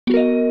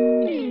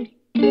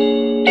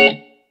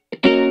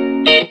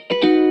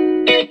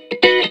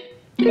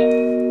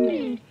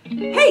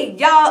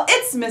Well,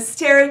 it's Miss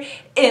Terry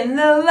in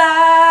the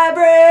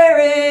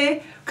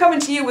library, coming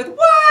to you with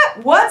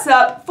what's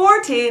up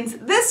for teens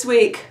this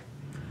week,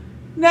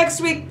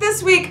 next week,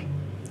 this week,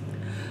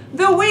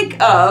 the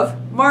week of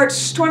March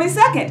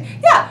 22nd.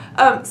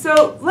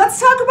 So let's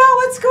talk about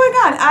what's going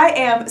on. I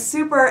am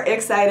super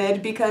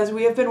excited because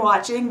we have been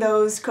watching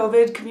those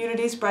COVID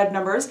community spread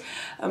numbers,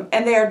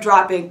 and they are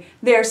dropping.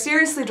 They are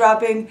seriously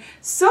dropping,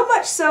 so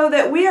much so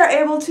that we are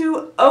able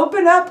to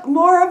open up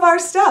more of our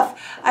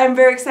stuff. I'm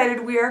very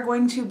excited. We are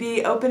going to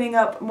be opening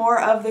up more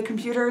of the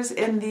computers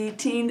in the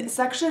teen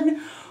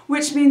section,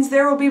 which means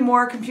there will be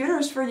more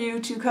computers for you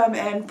to come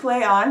and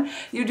play on.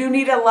 You do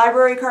need a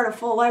library card, a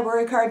full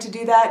library card to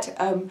do that.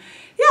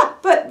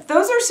 But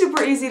those are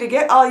super easy to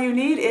get. All you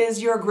need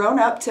is your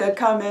grown-up to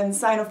come and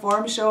sign a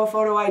form, show a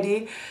photo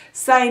ID,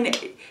 sign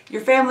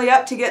your family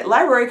up to get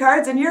library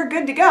cards, and you're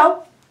good to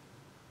go.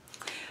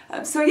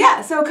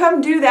 So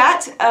come do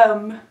that.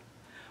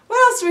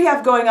 What else do we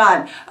have going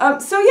on?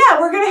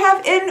 We're going to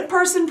have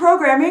in-person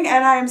programming,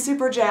 and I am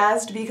super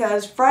jazzed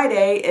because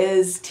Friday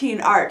is teen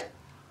art.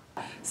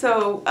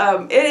 So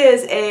it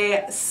is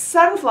a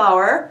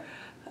sunflower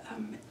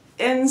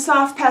in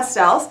soft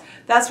pastels.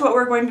 That's what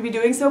we're going to be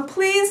doing. So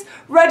please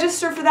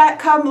register for that.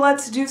 Come,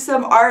 let's do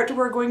some art.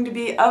 We're going to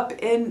be up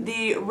in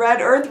the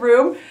Red Earth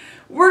room.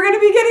 We're going to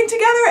be getting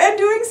together and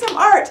doing some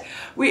art.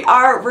 We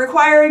are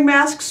requiring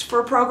masks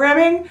for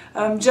programming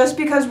just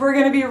because we're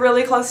going to be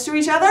really close to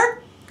each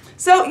other.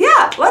 So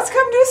yeah, let's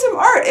come do some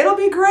art. It'll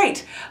be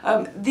great.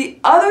 The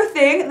other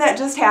thing that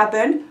just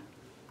happened,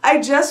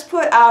 I just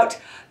put out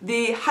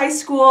the high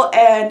school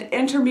and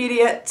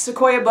intermediate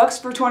Sequoia books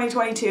for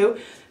 2022.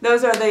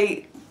 Those are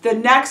the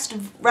next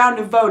round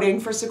of voting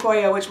for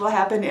Sequoia, which will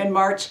happen in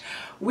March.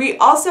 We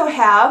also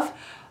have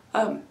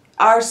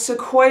our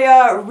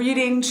Sequoia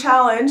reading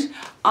challenge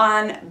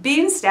on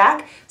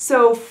Beanstack.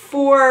 So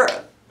for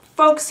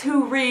folks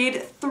who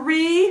read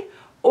 3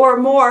 or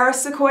more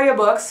Sequoia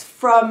books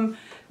from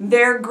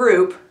their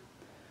group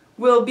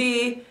will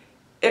be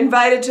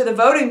invited to the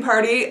voting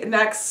party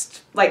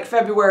next, like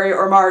February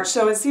or March,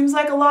 so it seems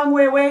like a long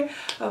way away,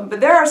 but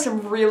there are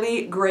some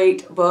really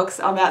great books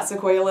on that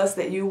Sequoia list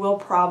that you will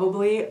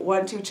probably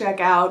want to check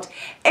out.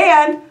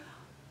 And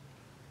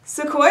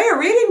Sequoia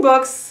reading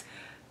books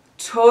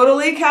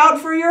totally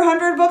count for your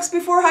 100 books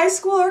before high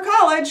school or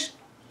college.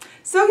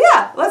 So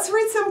yeah, let's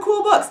read some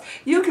cool books.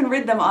 You can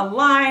read them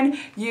online,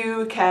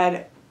 you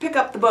can pick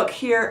up the book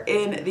here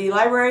in the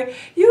library,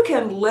 you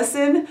can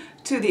listen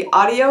to the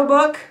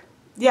audiobook.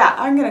 Yeah,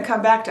 I'm going to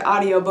come back to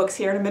audiobooks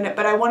here in a minute,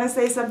 but I want to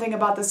say something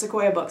about the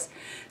Sequoia books.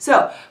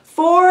 So,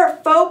 for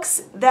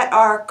folks that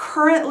are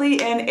currently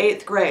in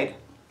 8th grade,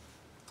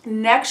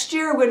 next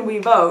year when we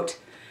vote,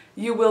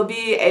 you will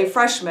be a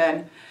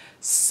freshman,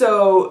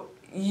 so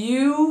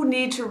you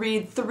need to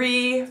read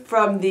 3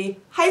 from the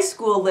high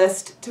school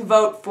list to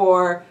vote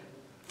for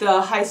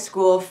the high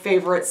school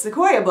favorite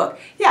Sequoia book.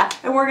 Yeah,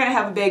 and we're going to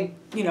have a big,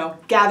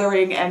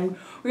 gathering, and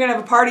we're going to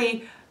have a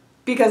party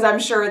because I'm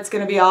sure it's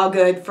going to be all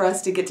good for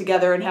us to get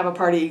together and have a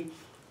party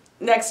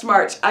next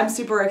March. I'm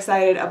super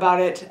excited about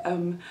it.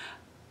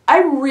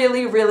 I'm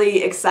really,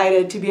 really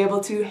excited to be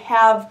able to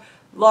have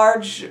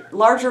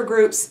larger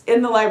groups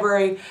in the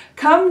library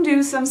come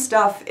do some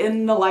stuff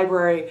in the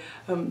library.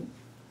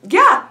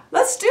 Yeah,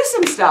 let's do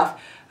some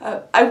stuff.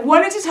 I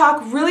wanted to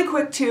talk really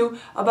quick too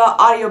about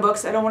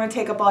audiobooks. I don't want to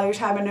take up all your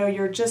time. I know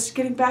you're just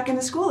getting back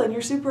into school and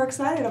you're super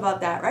excited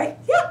about that, right?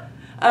 Yeah.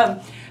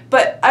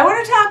 But I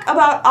want to talk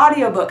about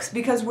audiobooks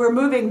because we're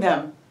moving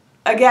them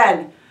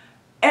again.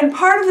 And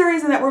part of the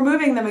reason that we're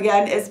moving them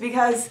again is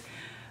because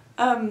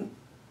y'all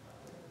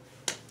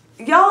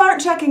aren't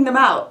checking them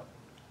out.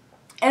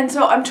 And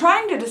so I'm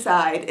trying to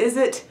decide, is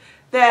it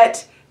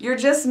that you're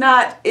just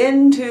not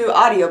into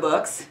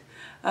audiobooks?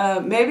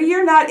 Maybe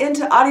you're not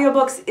into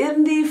audiobooks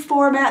in the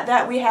format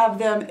that we have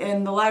them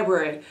in the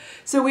library.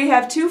 So we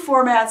have 2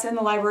 formats in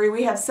the library.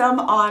 We have some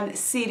on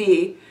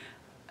CD.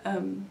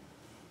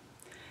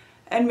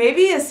 And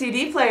maybe a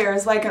CD player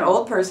is like an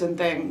old person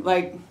thing.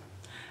 Like,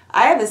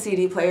 I have a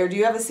CD player. Do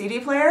you have a CD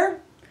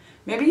player?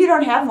 Maybe you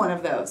don't have one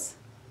of those.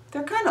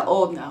 They're kind of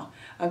old now.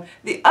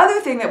 The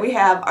other thing that we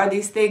have are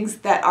these things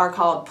that are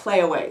called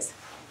playaways.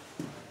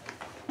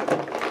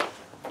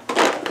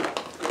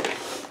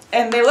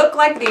 And they look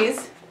like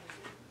these.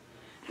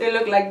 They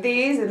look like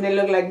these, and they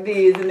look like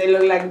these, and they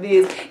look like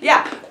these.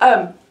 Yeah,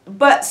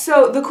 but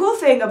so the cool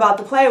thing about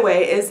the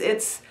playaway is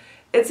it's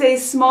a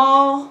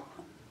small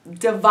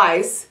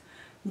device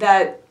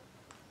that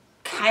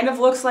kind of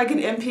looks like an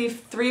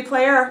MP3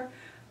 player.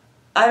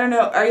 I don't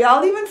know, are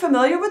y'all even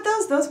familiar with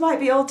those? Those might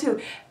be old too.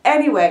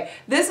 Anyway,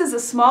 this is a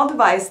small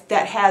device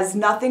that has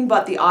nothing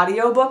but the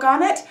audiobook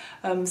on it.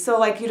 So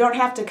like you don't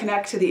have to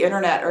connect to the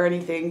internet or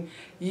anything.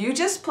 You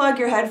just plug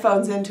your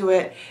headphones into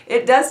it.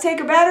 It does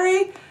take a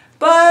battery,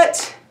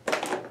 but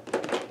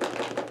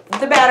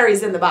the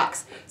battery's in the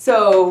box.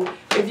 So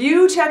if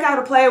you check out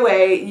a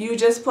playaway, you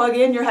just plug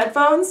in your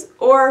headphones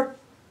or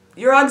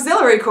your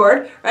auxiliary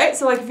cord, right?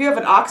 So like if you have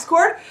an aux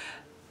cord,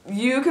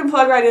 you can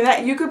plug right in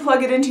that. You could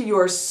plug it into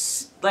your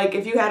like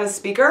if you had a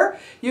speaker,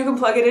 you can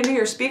plug it into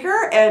your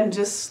speaker and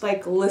just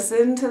like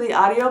listen to the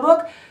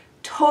audiobook.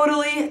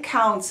 Totally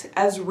counts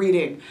as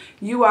reading.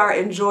 You are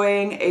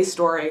enjoying a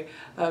story.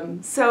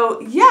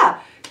 So yeah,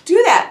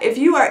 do that. If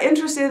you are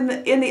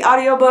interested in the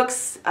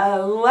audiobooks,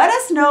 let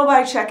us know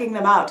by checking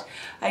them out.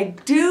 I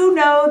do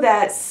know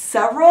that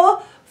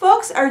several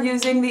folks are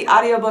using the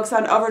audiobooks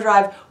on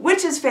Overdrive,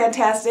 which is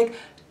fantastic.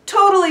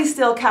 Totally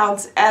still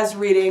counts as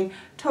reading.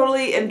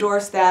 Totally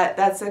endorse that.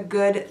 That's a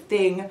good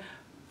thing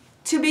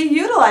to be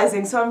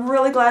utilizing. So I'm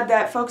really glad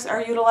that folks are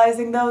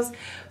utilizing those.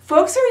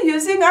 Folks are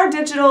using our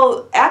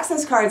digital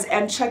access cards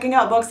and checking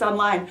out books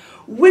online,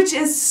 which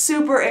is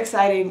super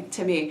exciting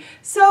to me.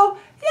 So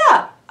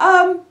yeah,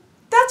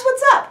 that's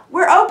what's up.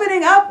 We're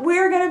opening up.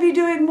 We're going to be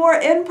doing more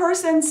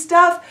in-person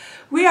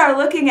stuff. We are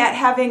looking at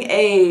having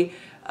a,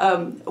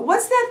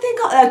 what's that thing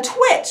called? A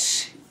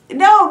Twitch.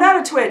 No, not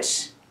a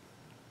Twitch.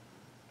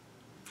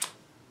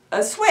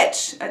 A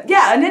Switch.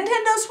 Yeah, a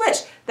Nintendo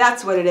Switch.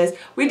 That's what it is.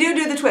 We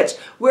do the Twitch.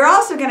 We're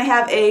also going to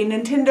have a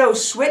Nintendo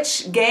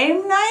Switch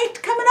game night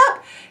coming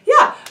up.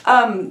 Yeah,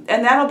 and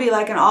that'll be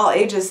like an all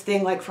ages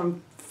thing, like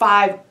from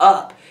 5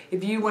 up.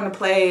 If you want to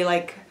play,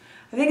 like,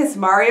 I think it's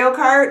Mario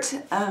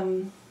Kart,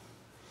 and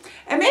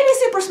maybe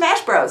Super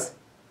Smash Bros.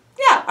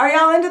 Yeah, are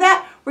y'all into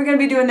that? We're going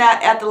to be doing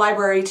that at the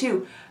library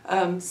too.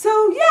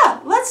 So yeah,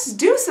 let's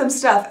do some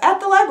stuff at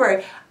the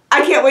library.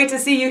 I can't wait to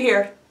see you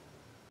here.